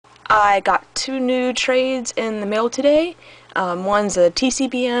I got two new trades in the mail today. One's a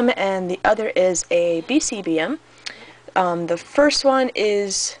TCBM and the other is a BCBM. The first one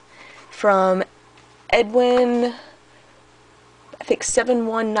is from Edwin, I think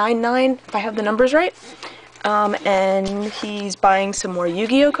 7199, if I have the numbers right. And he's buying some more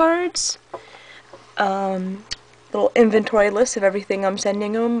Yu-Gi-Oh cards. Little inventory list of everything I'm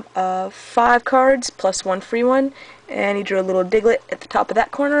sending him. 5 cards plus 1 free one, and he drew a little Diglett at the top of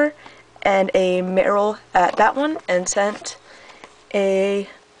that corner and a Meryl at that one, and sent a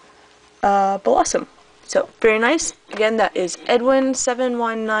Blossom. So very nice. Again, that is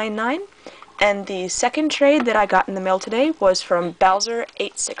edwin7199. And the second trade that I got in the mail today was from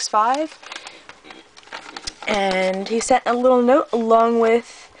bowser865, and he sent a little note along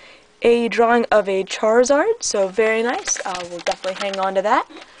with a drawing of a Charizard, so very nice. We'll definitely hang on to that.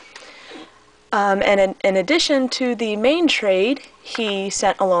 And in addition to the main trade, he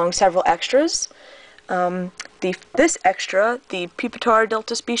sent along several extras. This extra, the Pupitar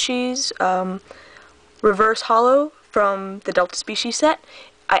Delta Species Reverse Holo from the Delta Species set,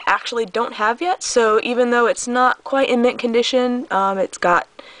 I actually don't have yet, so even though it's not quite in mint condition, it's got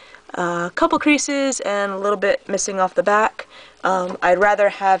a couple creases and a little bit missing off the back. I'd rather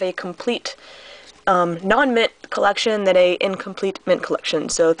have a complete non-mint collection than a incomplete mint collection.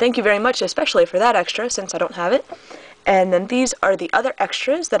 So thank you very much, especially for that extra, since I don't have it. And then these are the other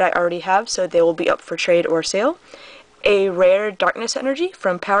extras that I already have, so they will be up for trade or sale. A rare Darkness Energy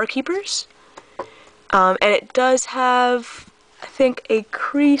from Power Keepers. And it does have, I think, a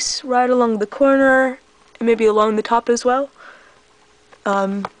crease right along the corner, and maybe along the top as well.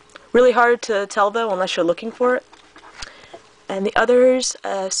 Really hard to tell though, unless you're looking for it. And the others,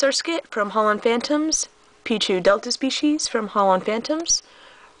 Surskit from Holland Phantoms, Pichu Delta Species from Holland Phantoms,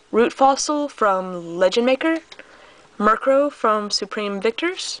 Root Fossil from Legend Maker, Murkrow from Supreme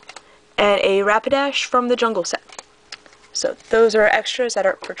Victors, and a Rapidash from the Jungle set. So those are extras that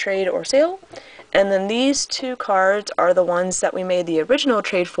are for trade or sale. And then these two cards are the ones that we made the original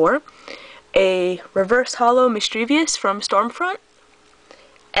trade for. A Reverse Holo Mischievous from Stormfront,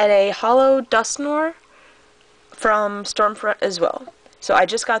 and a Holo Dusknoir from Stormfront as well. So I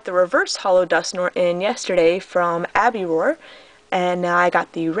just got the Reverse Holo Dusknoir in yesterday from Abbey Roar, and now I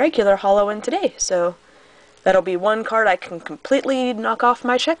got the regular Holo in today. So that'll be one card I can completely knock off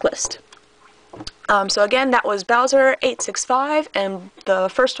my checklist. So again, that was bowser865, and the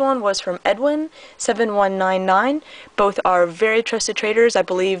first one was from edwin7199. Both are very trusted traders. I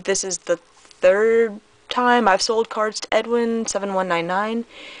believe this is the third time I've sold cards to edwin7199,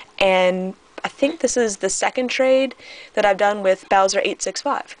 and I think this is the second trade that I've done with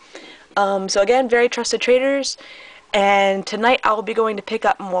bowser865. So again, very trusted traders. And tonight I'll be going to pick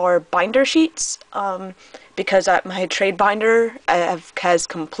up more binder sheets because my trade binder has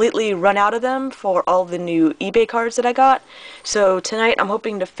completely run out of them for all the new eBay cards that I got. So tonight I'm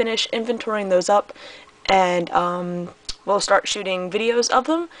hoping to finish inventorying those up, and we'll start shooting videos of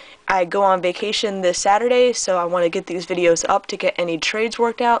them. I go on vacation this Saturday, so I want to get these videos up to get any trades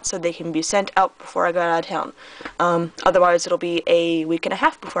worked out so they can be sent out before I go out of town. Otherwise it'll be a week and a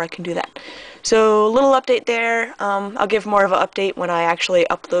half before I can do that. So a little update there. I'll give more of an update when I actually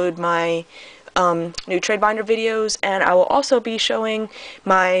upload my new trade binder videos, and I will also be showing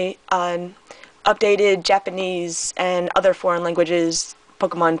my updated Japanese and other foreign languages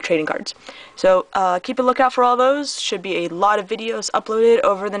Pokemon trading cards. So keep a lookout for all those. Should be a lot of videos uploaded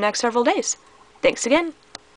over the next several days. Thanks again.